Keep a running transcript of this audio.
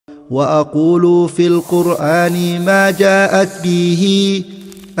وأقول في القرآن ما جاءت به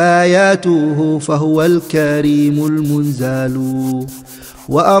آياته فهو الكريم المنزال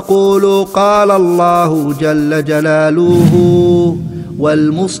وأقول قال الله جل جلاله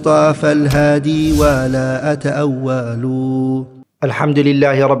والمصطفى الهادي ولا أتأول. الحمد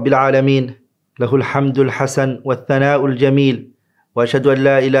لله رب العالمين له الحمد الحسن والثناء الجميل وأشهد أن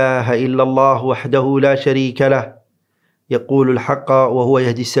لا إله إلا الله وحده لا شريك له يقول الحق وهو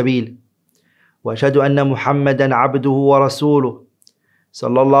يهدي السبيل وأشهد أن محمدا عبده ورسوله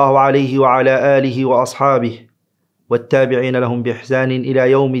صلى الله عليه وعلى آله وأصحابه والتابعين لهم بإحسان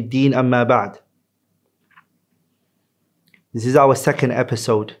إلى يوم الدين أما بعد. This is our second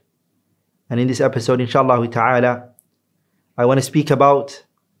episode, and in this episode inshallah ta'ala I want to speak about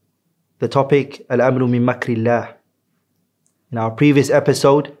the topic Al-Amnu min Makrillah. In our previous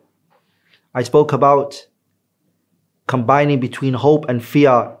episode I spoke about combining between hope and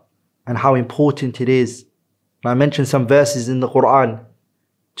fear and how important it is. And I mentioned some verses in the Qur'an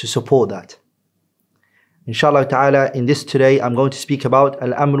to support that. Inshallah ta'ala, in this today I'm going to speak about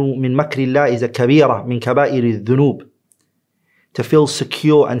Al-Amnu min Makrillah is a kabira min kabairi dhunub. To feel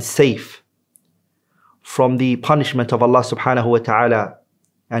secure and safe from the punishment of Allah subhanahu wa ta'ala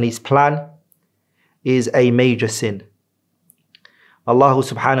and His plan is a major sin. Allah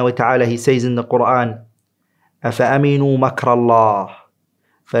subhanahu wa ta'ala, He says in the Qur'an, أَفَأَمِنُوا مَكْرَ اللَّهِ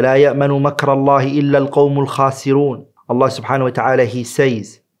فَلَا يَأْمَنُ مَكْرَ اللَّهِ إِلَّا الْقَوْمُ الْخَاسِرُونَ. Allah subhanahu wa ta'ala, He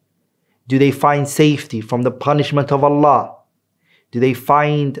says, do they find safety from the punishment of Allah? Do they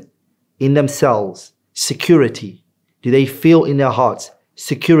find in themselves security? Do they feel in their hearts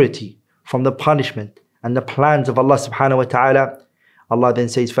security from the punishment and the plans of Allah subhanahu wa ta'ala? Allah then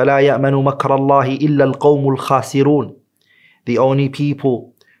says, فَلَا يَأْمَنُ مَكْرَ اللَّهِ إِلَّا الْقَوْمُ الْخَاسِرُونَ. The only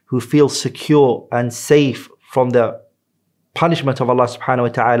people who feel secure and safe from the punishment of Allah subhanahu wa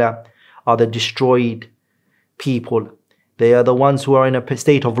ta'ala are the destroyed people. They are the ones who are in a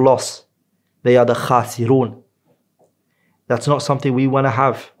state of loss. They are the khasirun. That's not something we want to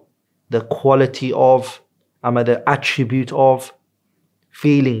have. The quality of, the attribute of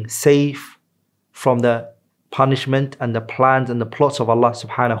feeling safe from the punishment and the plans and the plots of Allah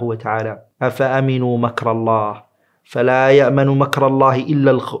subhanahu wa ta'ala. أَفَأَمِنُوا مَكْرَ اللَّهِ فَلَا يَأْمَنُ مَكْرَ اللَّهِ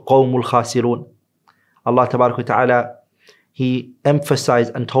إِلَّا الْقَوْمُ الْخَاسِرُونَ. Allah tabarak wa ta'ala, He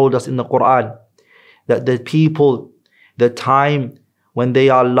emphasized and told us in the Qur'an that the people, the time when they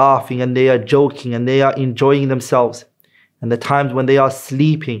are laughing and they are joking and they are enjoying themselves, and the times when they are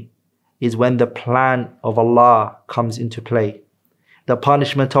sleeping is when the plan of Allah comes into play. The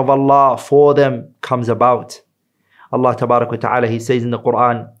punishment of Allah for them comes about. Allah tabarak wa ta'ala, He says in the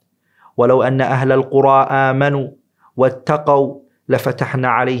Qur'an, وَلَوْ أَنَّ أَهْلَ الْقُرَىٰ آمَنُوا وَاتَّقَوْا لفتحنا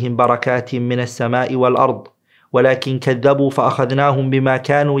عليهم بركات من السماء والأرض ولكن كذبوا فأخذناهم بما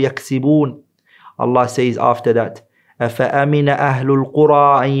كانوا يكسبون. Allah says after that, أفأمن أهل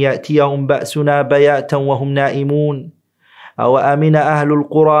القرى أن يأتيهم بأسنا بياتا وهم نائمون أو أمن أهل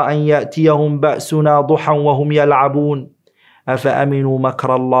القرى أن يأتيهم بأسنا ضحى وهم يلعبون أفأمنوا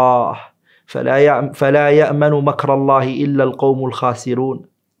مكر الله فلا يأمن مكر الله إلا القوم الخاسرون.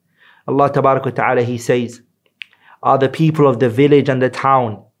 Allah تبارك وتعالى, He says, are the people of the village and the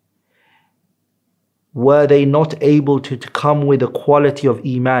town, were they not able to come with the quality of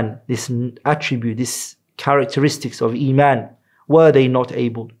Iman, this attribute, this characteristics of Iman, were they not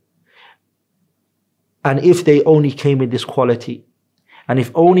able? And if they only came with this quality, and if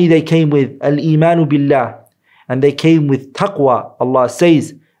only they came with al-imanu billah, and they came with taqwa, Allah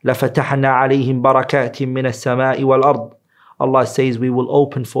says, لَفَتَحْنَا عَلَيْهِمْ بَرَكَاتٍ مِّنَ السَّمَاءِ وَالْأَرْضِ. Allah says we will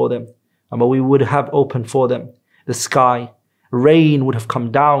open for them, and we would have opened for them the sky, rain would have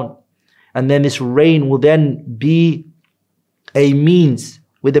come down, and then this rain will then be a means,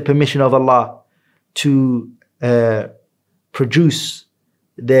 with the permission of Allah, to produce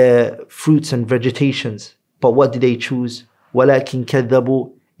their fruits and vegetations. But what did they choose? وَلَكِنْ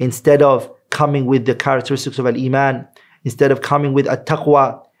كَذَّبُوا. Instead of coming with the characteristics of al-iman, instead of coming with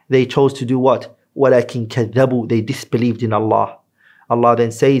at-taqwa, they chose to do what? وَلَكِنْ كَذَّبُوا. They disbelieved in Allah. Allah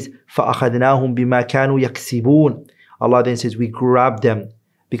then says, فَأَخَذْنَاهُمْ بِمَا كَانُوا يَكْسِبُونَ. Allah then says, we grabbed them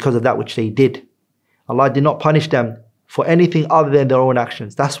because of that which they did. Allah did not punish them for anything other than their own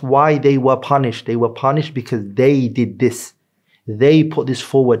actions. That's why they were punished. They were punished because they did this. They put this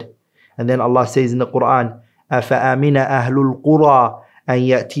forward. And then Allah says in the Qur'an, أَفَأَمِنَ أَهْلُ الْقُرَىٰ أَنْ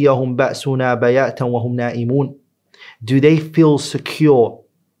يَأْتِيَهُمْ بَأْسُنَا بَيَاتًا وَهُمْ نَائِمُونَ. Do they feel secure,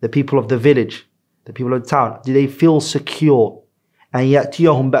 the people of the village, the people of the town, do they feel secure أَنْ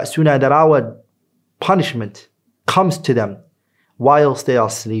يَأْتِيَهُمْ بَأْسُنَا, that our punishment comes to them whilst they are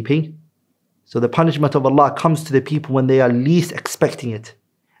sleeping? So the punishment of Allah comes to the people when they are least expecting it.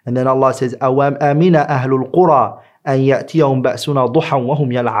 And then Allah says, أَوَمْ أَمِنَ أَهْلُ الْقُرَىٰ أَنْ يَأْتِيَهُمْ بَأْسُنَا ضُحًى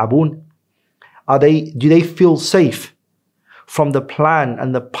وَهُمْ يَلْعَبُونَ. Do they feel safe from the plan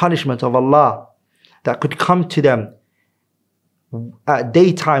and the punishment of Allah that could come to them at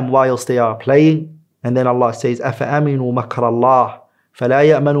daytime whilst they are playing? And then Allah says, أَفَأَمِنُوا مَكْرَ اللَّهِ فَلَا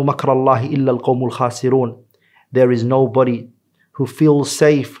يَأْمَنُ مَكْرَ اللَّهِ إِلَّا الْقَوْمُ الْخَاسِرُونَ. There is nobody who feels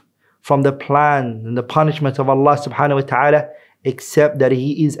safe from the plan and the punishment of Allah subhanahu wa ta'ala except that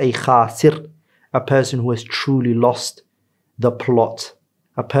he is a khasir, a person who has truly lost the plot,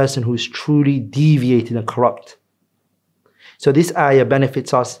 a person who is truly deviated and corrupt. So this ayah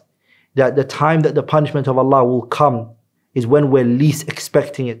benefits us that the time that the punishment of Allah will come is when we're least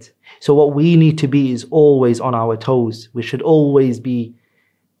expecting it. So what we need to be is always on our toes. We should always be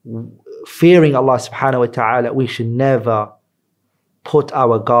fearing Allah subhanahu wa ta'ala. We should never put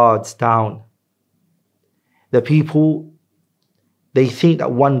our guards down. The people, they think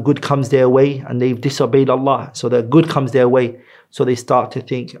that one good comes their way and they've disobeyed Allah, so that good comes their way. So they start to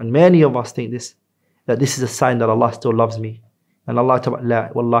think, and many of us think this, that this is a sign that Allah still loves me. And Allah la,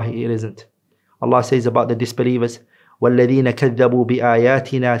 wallahi, it isn't. Allah says about the disbelievers, وَالَّذِينَ كَذَّبُوا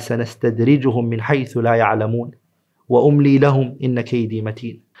بِآيَاتِنَا سَنَسْتَدْرِجُهُم مِّنْ حَيْثُ لَا يَعْلَمُونَ وَأُمْلِي لَهُمْ إِنَّ كَيْدِي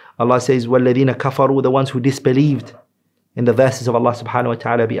مَتِينٌ. Allah says, وَالَّذِينَ كَفَرُوا, the ones who disbelieved in the verses of Allah subhanahu wa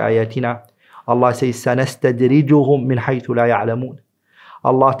ta'ala, بِآيَاتِنَا. Allah says, سَنَسْتَدْرِجُهُم مِّنْ حَيْثُ لَا يَعْلَمُونَ.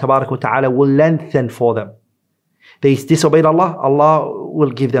 Allah tabarak wa ta'ala will lengthen for them. They disobeyed Allah, Allah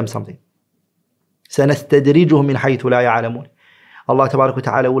will give them something. سَنَسْتَدْرِجُهُم مِّنْ حَيْثُ لَا يَعْلَمُونَ. Allah tabarak wa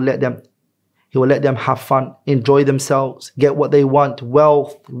ta'ala will let them, He will let them have fun, enjoy themselves, get what they want,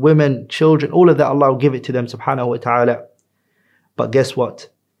 wealth, women, children, all of that Allah will give it to them subhanahu wa ta'ala. But guess what?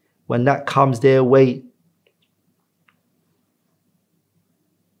 When that comes their way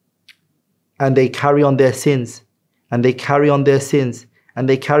and they carry on their sins, and they carry on their sins, and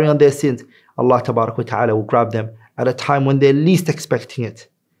they carry on their sins, Allah tabarak wa ta'ala will grab them at a time when they're least expecting it.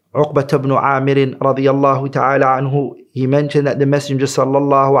 Uqbah ibn Amir radiyallahu ta'ala anhu, he mentioned that the Messenger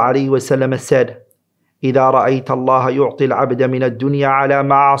sallallahu alayhi wa sallam said, إِذَا رَأَيْتَ اللَّهَ يُعْطِي الْعَبْدَ مِنَ الدُّنْيَا عَلَى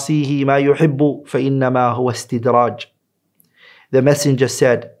مَعَصِيهِ مَا يُحِبُّ فَإِنَّمَا هُوَ اسْتِدْرَاجٌ. The Messenger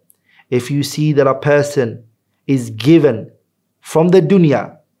said, if you see that a person is given from the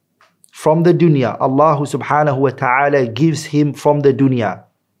dunya, Allah subhanahu wa ta'ala gives him from the dunya.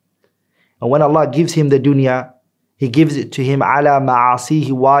 And when Allah gives him the dunya, He gives it to him ala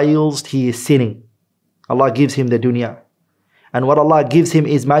ma'asihi, whilst he is sinning. Allah gives him the dunya. And what Allah gives him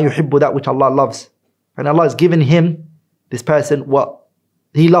is ma yuhibbu, that which Allah loves. And Allah has given him, this person, what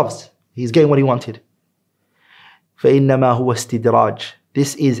he loves. He's getting what he wanted. فَإِنَّمَا هُوَ اسْتِدْرَاجٌ.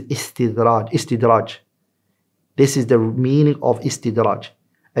 This is istidraj. This is the meaning of istidraj.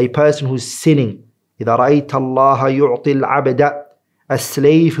 A person who's sinning. إِذَا رَأَيْتَ اللَّهَ يُعْطِي الْعَبْدَ. A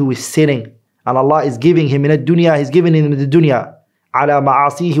slave who is sinning. And Allah is giving him in a dunya, He's giving him in the dunya, ala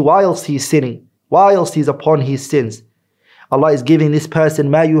ma'asihi, whilst he is sinning, whilst he is upon his sins. Allah is giving this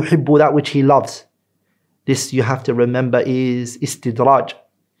person ma yuhibbu, that which he loves. This, you have to remember, is istidraj.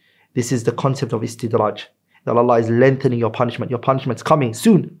 This is the concept of istidraj, that Allah is lengthening your punishment. Your punishment's coming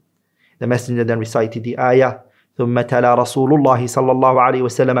soon. The Messenger then recited the ayah, ثم تلا رسول الله صلى الله عليه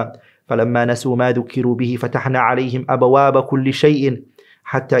وسلم فلما نسوا ما ذكروا به فتحنا عليهم أبواب كل شيء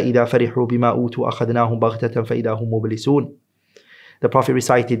حتى إذا فرحوا بما أوتوا أخذناهم بغتة فإذا هم مبلسون. The Prophet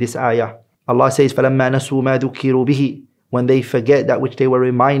recited this ayah. Allah says, فَلَمَّا نَسُوا مَا ذُكِّرُوا بِهِ. When they forget that which they were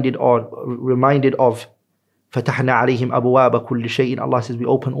reminded of, فَتَحْنَا عَلَيْهِمْ أَبْوَابَ كُلِّ شَيْءٍ. Allah says, we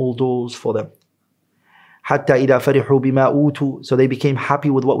open all doors for them. حَتَّى إِذَا فَرِحُوا بِمَا أُوتُوا. So they became happy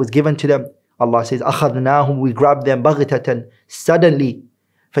with what was given to them. Allah says, أَخَذْنَاهُمْ. We grabbed them بَغْتَةً, suddenly.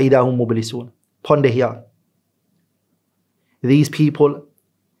 فَإِذَا هُمْ مُبْلِسُونَ. Ponder here. These people,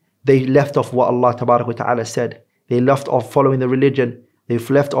 they left off what Allah tabarak wa ta'ala said. They left off following the religion. They've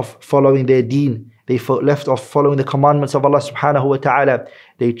left off following their deen. They left off following the commandments of Allah subhanahu wa ta'ala.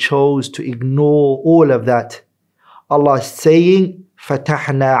 They chose to ignore all of that. Allah is saying,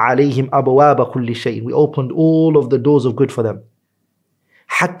 فَتَحْنَا عَلَيْهِمْ أَبْوَابَ كُلِّ شَيْءٍ. We opened all of the doors of good for them.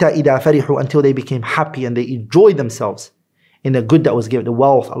 حَتَّى إِذَا فَرِحُوا. Until they became happy and they enjoyed themselves in the good that was given, the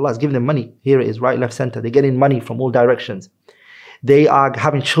wealth. Allah has given them money. Here it is, right, left, center. They're getting money from all directions. They are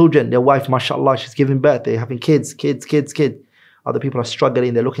having children. Their wife, mashallah, she's giving birth. They're having kids. Other people are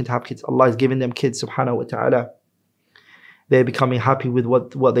struggling. They're looking to have kids. Allah is giving them kids, subhanahu wa ta'ala. They're becoming happy with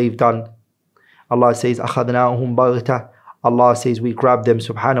what they've done. Allah says, أَخَذْنَاهُمْ بَغْتَةً. Allah says, we grab them,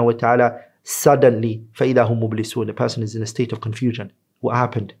 subhanahu wa ta'ala, suddenly. فَإِذَا هُمْ مُبْلِسُونَ. The person is in a state of confusion. What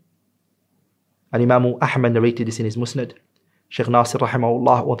happened? And Imam Ahmad narrated this in his Musnad. Shaykh Nasir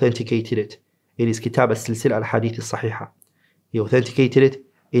rahimahullah authenticated it. It is Kitab al-Silsila al-Hadith al-Sahiha. He authenticated it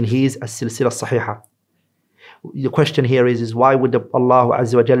in his As-Silsila As-Sahihah. The question here is why would Allah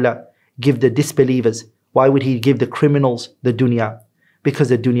Azza wa Jalla give the disbelievers, why would He give the criminals the dunya? Because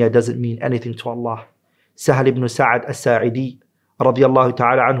the dunya doesn't mean anything to Allah. Sahal ibn Sa'ad As-Sa'idi radiyallahu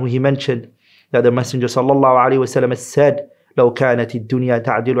ta'ala anhu, he mentioned that the Messenger sallallahu alayhi wa sallam said, لو كانت الدنيا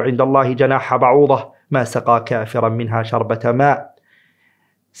تعدل عند الله جناح بعوضة ما سقى كافرا منها شربة ماء.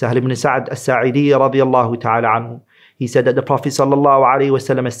 Sahal ibn Sa'ad As-Sa'idi radiyallahu ta'ala anhu, he said that the Prophet sallallahu alayhi wa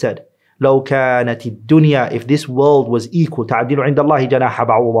sallam said, لو كانت الدنيا, if this world was equal, تعدل عند الله جناح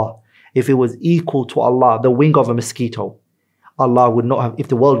بعوضة, if it was equal to Allah, the wing of a mosquito, Allah would not have, if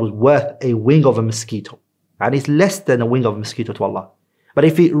the world was worth a wing of a mosquito, and it's less than a wing of a mosquito to Allah, but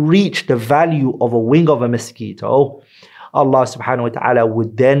if it reached the value of a wing of a mosquito, Allah subhanahu wa ta'ala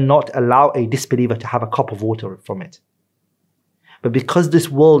would then not allow a disbeliever to have a cup of water from it. But because this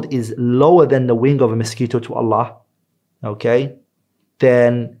world is lower than the wing of a mosquito to Allah, okay,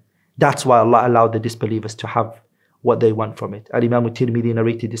 then that's why Allah allowed the disbelievers to have what they want from it. Al-Imam al-Tirmidhi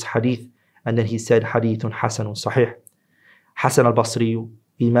narrated this hadith, and then he said, Hadithun Hasanun Sahih. Hasan al-Basri,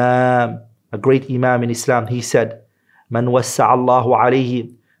 Imam, a great Imam in Islam, he said, Man wassa'a Allahu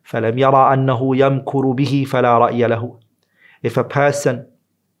alayhi, falam yara annahu yamkuru bihi fala ra'ya lahu. If a person,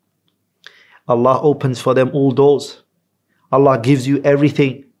 Allah opens for them all doors, Allah gives you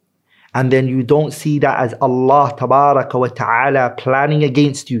everything, and then you don't see that as Allah tabaraka wa ta'ala planning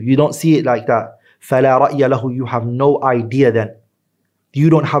against you, you don't see it like that, فَلَا رَأْيَ لَهُ, you have no idea then. You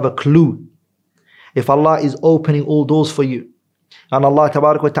don't have a clue. If Allah is opening all doors for you, and Allah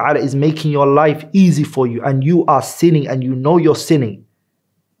tabaraka wa ta'ala is making your life easy for you, and you are sinning and you know you're sinning,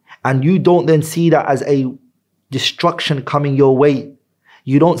 and you don't then see that as a destruction coming your way,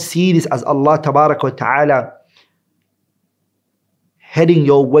 you don't see this as Allah tabaraka wa ta'ala heading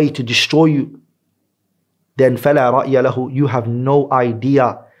your way to destroy you, then فَلَا رَأْيَ لَهُ, you have no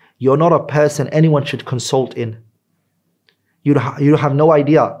idea. You're not a person anyone should consult in. You have no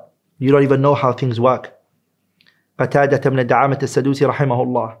idea. You don't even know how things work. Qatadah ibn Da'amat al-Sadusi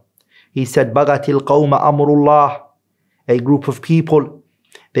rahimahullah, he said, بَغَتِ الْقَوْمَ أَمْرُ اللَّهِ, a group of people,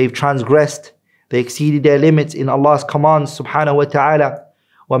 they've transgressed, they exceeded their limits in Allah's commands subhanahu wa ta'ala.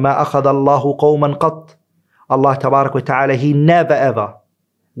 وَمَا أَخَذَ اللَّهُ قَوْمًا قَطْ, Allah tabarak wa ta'ala, He never ever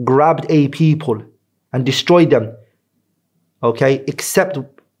grabbed a people and destroyed them, okay, except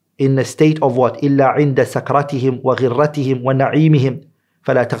in the state of what? إِلَّا عِنْدَ سَكْرَتِهِمْ وَغِرَّتِهِمْ وَنَعِيمِهِمْ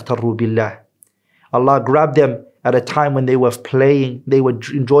فَلَا تَغْتَرُّوا بِاللَّهِ. Allah grabbed them at a time when they were playing, they were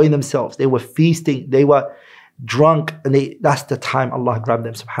enjoying themselves, they were feasting, they were drunk, and that's the time Allah grabbed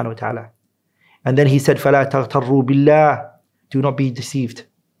them subhanahu wa ta'ala. And then He said, فَلَا تَغْتَرُّوا بِاللَّهِ, do not be deceived.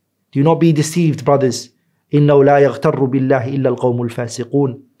 Do not be deceived, brothers. إِنَّهُ لَا يَغْتَرُّ بِاللَّهِ إِلَّا الْقَوْمُ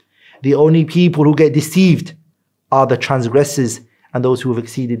الْفَاسِقُونَ. The only people who get deceived are the transgressors and those who have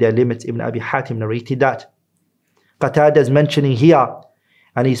exceeded their limits. Ibn Abi Hatim narrated that. Qatadah is mentioning here,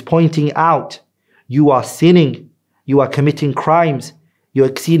 and he's pointing out, you are sinning, you are committing crimes, you're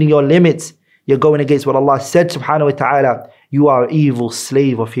exceeding your limits, you're going against what Allah said subhanahu wa ta'ala, you are an evil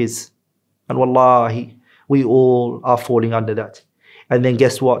slave of His. And wallahi, we all are falling under that. And then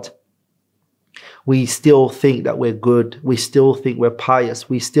guess what? We still think that we're good, we still think we're pious,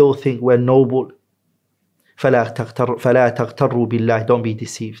 we still think we're noble. فَلَا تَغْتَرُّوا بِاللَّهِ, don't be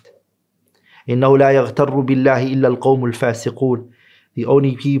deceived. إِنَّهُ لَا يَغْتَرُّ بِاللَّهِ إِلَّا الْقَوْمُ الْفَاسِقُونَ. The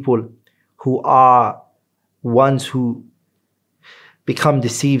only people who are ones who become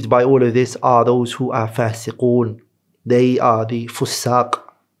deceived by all of this are those who are fasiqun. They are the fusaq.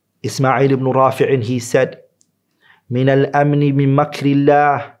 Ismail ibn Rafi'in, he said, مِنَ الْأَمْنِ مِنْ مَكْرِ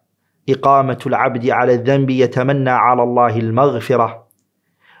اللَّهِ إِقَامَةُ الْعَبْدِ عَلَى الذَّنْبِ يَتَمَنَّى عَلَى اللَّهِ الْمَغْفِرَةِ.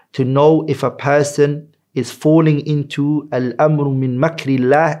 To know if a person is falling into al-amru min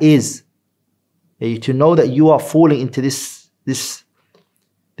makrillah is to know that you are falling into this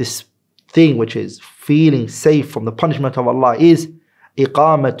thing which is feeling safe from the punishment of Allah is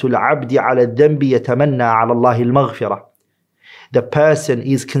iqamatul abdi ala dhanbi yatamanna ala Allah al-maghfirah. The person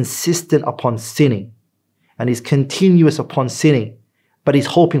is consistent upon sinning and is continuous upon sinning, but he's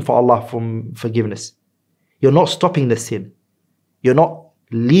hoping for Allah from forgiveness. You're not stopping the sin, you're not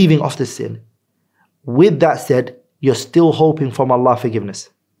leaving off the sin. With that said, you're still hoping from Allah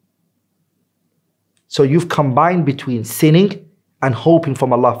forgiveness. So you've combined between sinning and hoping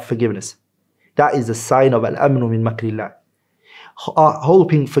from Allah forgiveness. That is a sign of al-amnu min makrillah.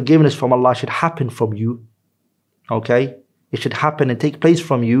 Hoping forgiveness from Allah should happen from you. Okay? It should happen and take place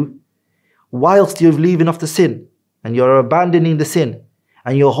from you whilst you're leaving off the sin and you're abandoning the sin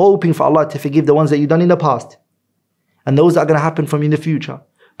and you're hoping for Allah to forgive the ones that you've done in the past and those that are going to happen from you in the future.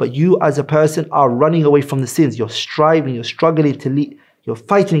 But you as a person are running away from the sins. You're striving, you're struggling You're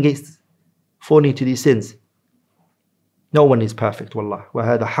fighting against falling into these sins. No one is perfect, wallah.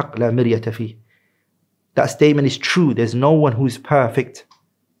 وَهَذَا حَقْ لَا مِرْيَةَ فِيهِ. That statement is true. There's no one who's perfect.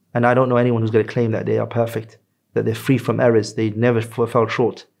 And I don't know anyone who's going to claim that they are perfect, that they're free from errors, they never fell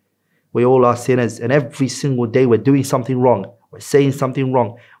short. We all are sinners, and every single day we're doing something wrong, we're saying something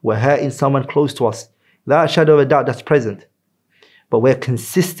wrong, we're hurting someone close to us. Without a shadow of a doubt, that's present. But we're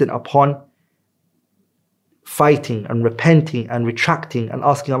consistent upon fighting and repenting and retracting and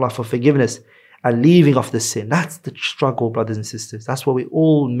asking Allah for forgiveness and leaving off the sin. That's the struggle, brothers and sisters. That's what we're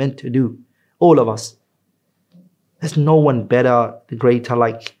all meant to do, all of us. There's no one better, greater,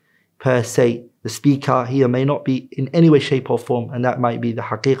 like per se. The speaker here may not be in any way, shape or form, and that might be the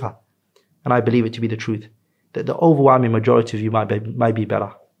haqiqah. And I believe it to be the truth, that the overwhelming majority of you might be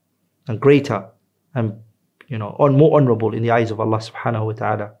better and greater and more honorable in the eyes of Allah subhanahu wa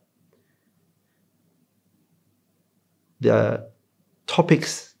ta'ala. The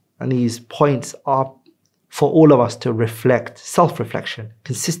topics and these points are for all of us to reflect, self-reflection,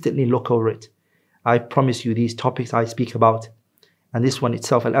 consistently look over it. I promise you these topics I speak about, and this one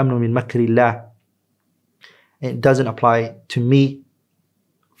itself, al-amnu min makrillah, it doesn't apply to me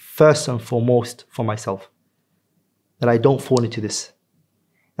first and foremost for myself. That I don't fall into this.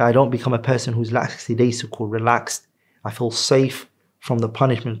 That I don't become a person who's lackadaisical, relaxed. I feel safe from the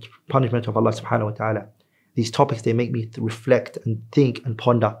punishment of Allah subhanahu wa ta'ala. These topics, they make me reflect and think and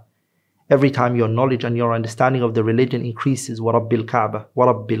ponder. Every time your knowledge and your understanding of the religion increases, وَرَبِّ الْكَعْبَةِ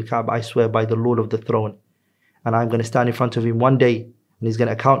وَرَبِّ الْكَعْبَةِ, I swear by the Lord of the throne. And I'm going to stand in front of Him one day, and He's going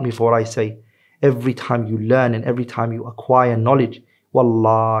to account me for what I say. Every time you learn and every time you acquire knowledge,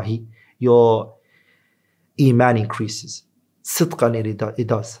 wallahi, your iman increases. Sidqan, it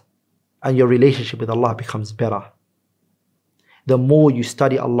does. And your relationship with Allah becomes better. The more you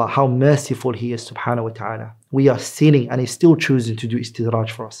study Allah, how merciful He is subhanahu wa ta'ala. We are sinning and He's still choosing to do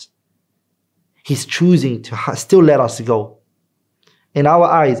istidraj for us. He's choosing to still let us go. In our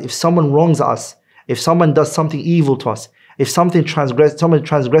eyes, if someone wrongs us, if someone does something evil to us, if someone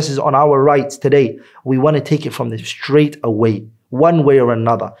transgresses on our rights today, we want to take it from them straight away, one way or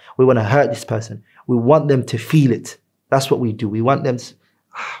another. We want to hurt this person. We want them to feel it. That's what we do. We want them to,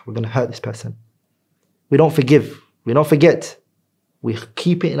 we're going to hurt this person. We don't forgive. We don't forget. We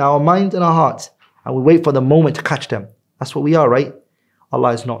keep it in our minds and our hearts, and we wait for the moment to catch them. That's what we are, right?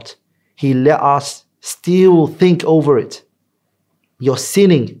 Allah is not. He let us still think over it. You're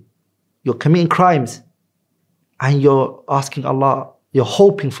sinning, you're committing crimes, and you're asking Allah, you're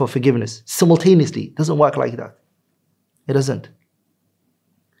hoping for forgiveness simultaneously. It doesn't work like that. It doesn't.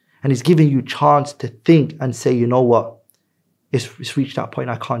 And He's giving you chance to think and say, you know what? It's reached that point,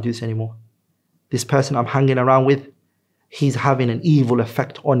 I can't do this anymore. This person I'm hanging around with, he's having an evil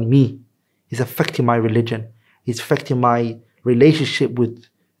effect on me. He's affecting my religion. He's affecting my relationship with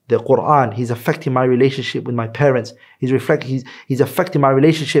the Qur'an. He's affecting my relationship with my parents. He's affecting my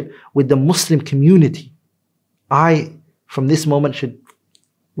relationship with the Muslim community. I, from this moment, should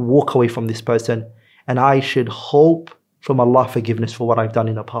walk away from this person, and I should hope from Allah forgiveness for what I've done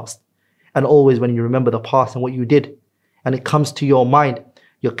in the past. And always when you remember the past and what you did, and it comes to your mind,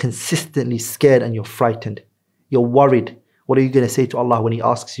 you're consistently scared and you're frightened. You're worried. What are you going to say to Allah when He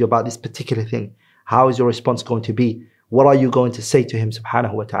asks you about this particular thing? How is your response going to be? What are you going to say to Him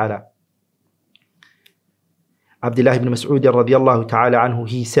subhanahu wa ta'ala? Abdullah ibn Mas'ud radiyallahu ta'ala anhu,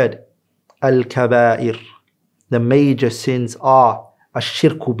 he said, Al-Kaba'ir, the major sins are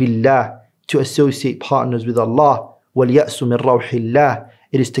Ash-Shirku Billah, to associate partners with Allah, Wal-Ya'su min Rawhillah,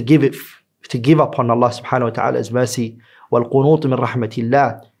 it is to give up on Allah subhanahu wa ta'ala's mercy, Wal-Qunutu min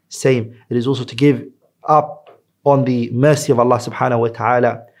Rahmatillah, same, it is also to give up on the mercy of Allah subhanahu wa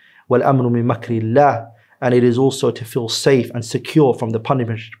ta'ala, Wal-Amnu min Makrillah, and it is also to feel safe and secure from the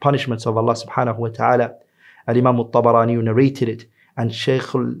punishments of Allah subhanahu wa ta'ala. Al-Imam al-Tabarani narrated it, and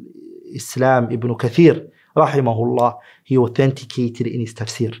Shaykh al-Islam Ibn Kathir rahimahullah, he authenticated it in his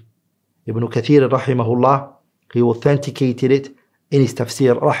tafsir. Ibn Kathir rahimahullah, he authenticated it in his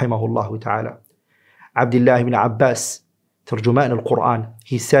tafsir rahimahullah ta'ala. Abdullah ibn Abbas, Tarjuman al-Qur'an,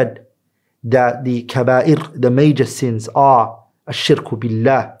 he said that the kaba'ir, the major sins are ash-shirku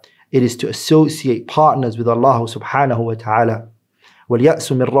billah, it is to associate partners with Allah subhanahu wa ta'ala.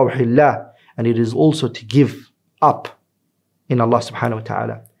 Wal-ya'su min rawhillah, and it is also to give up in Allah subhanahu wa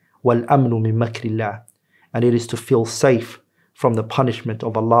ta'ala. Wal-amnu min makrillah, and it is to feel safe from the punishment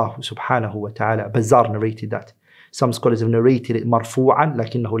of Allah subhanahu wa ta'ala. Bazzar narrated that. Some scholars have narrated it marfu'an,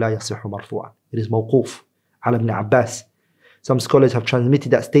 lakinnahu la yasihu marfu'an. It is mawquf ala ibn Abbas. Some scholars have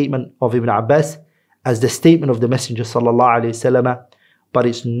transmitted that statement of Ibn Abbas as the statement of the Messenger sallallahu alayhi wasallam, but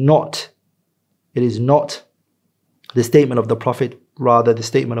it is not the statement of the Prophet rather the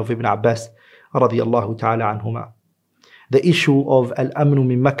statement of Ibn Abbas radiyallahu ta'ala anhuma. The issue of al-amnu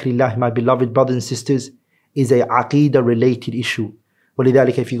min makrillah, my beloved brothers and sisters, is a aqidah related issue.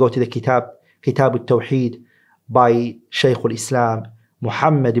 ولذلك if you go to the Kitab al-Tawheed by Shaykh al-Islam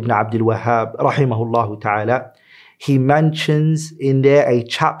Muhammad ibn Abdul Wahhab rahimahullah ta'ala, he mentions in there a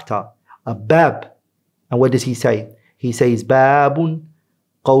chapter, a bab. And what does he say? He says babun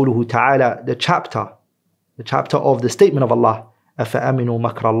qawluhu ta'ala, the chapter of the statement of Allah, أَفَأَمِنُوا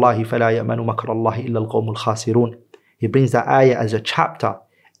مَكْرَ اللَّهِ فَلَا يَأْمَنُ مَكْرَ اللَّهِ إِلَّا الْقَوْمُ الْخَاسِرُونَ. He brings that ayah as a chapter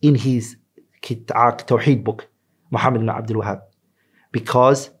in his Tawheed book, Muhammad ibn Abdul Wahhab,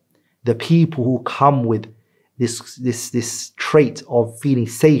 because the people who come with this trait of feeling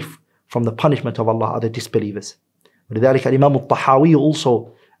safe from the punishment of Allah are the disbelievers. ولذلك Imam al-Tahawi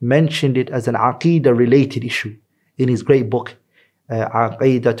also mentioned it as an aqidah related issue in his great book,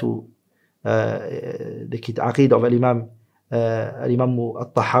 Aqidatu, the Aqidah of Imam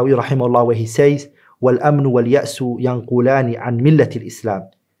al-Tahawi rahimahullah, where he says, وَالْأَمْنُ وَالْيَأْسُ يَنْقُلَانِ عَنْ مِلَّةِ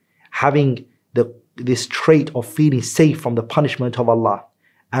الْإِسْلَامِ. Having this trait of feeling safe from the punishment of Allah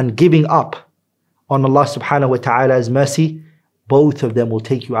and giving up on Allah subhanahu wa ta'ala's mercy, both of them will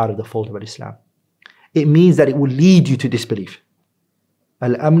take you out of the fold of Islam. It means that it will lead you to disbelief.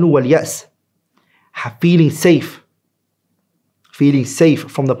 Al-amnu wal-ya's, feeling safe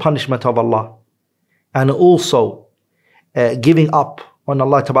from the punishment of Allah, and also giving up on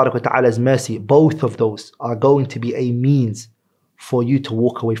Allah tabarak wa ta'ala's mercy, both of those are going to be a means for you to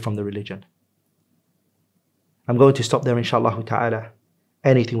walk away from the religion. I'm going to stop there inshallah ta'ala.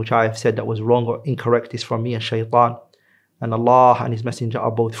 Anything which I have said that was wrong or incorrect is from me and shaitan, and Allah and His Messenger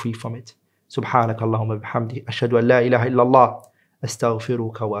are both free from it. Subhanak Allahumma bihamdi, ashhadu an la ilaha illallah,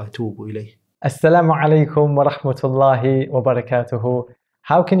 astaghfiruka wa atubu ilayh. Assalamu alaikum wa rahmatullahi wa barakatuhu.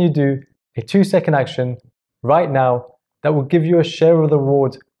 How can you do a 2-second action right now that will give you a share of the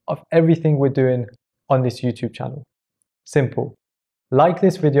reward of everything we're doing on this YouTube channel? Simple. Like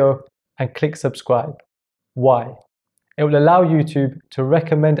this video and click subscribe. Why? It will allow YouTube to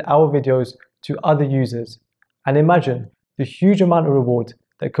recommend our videos to other users. And imagine the huge amount of reward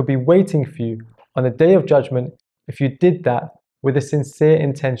that could be waiting for you on the Day of Judgment if you did that with a sincere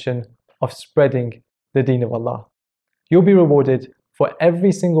intention of spreading the Deen of Allah. You'll be rewarded for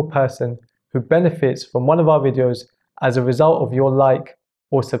every single person who benefits from one of our videos as a result of your like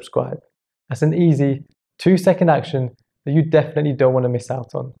or subscribe. That's an easy 2-second action that you definitely don't want to miss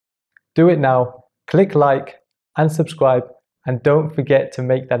out on. Do it now, click like and subscribe, and don't forget to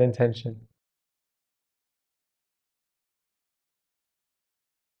make that intention.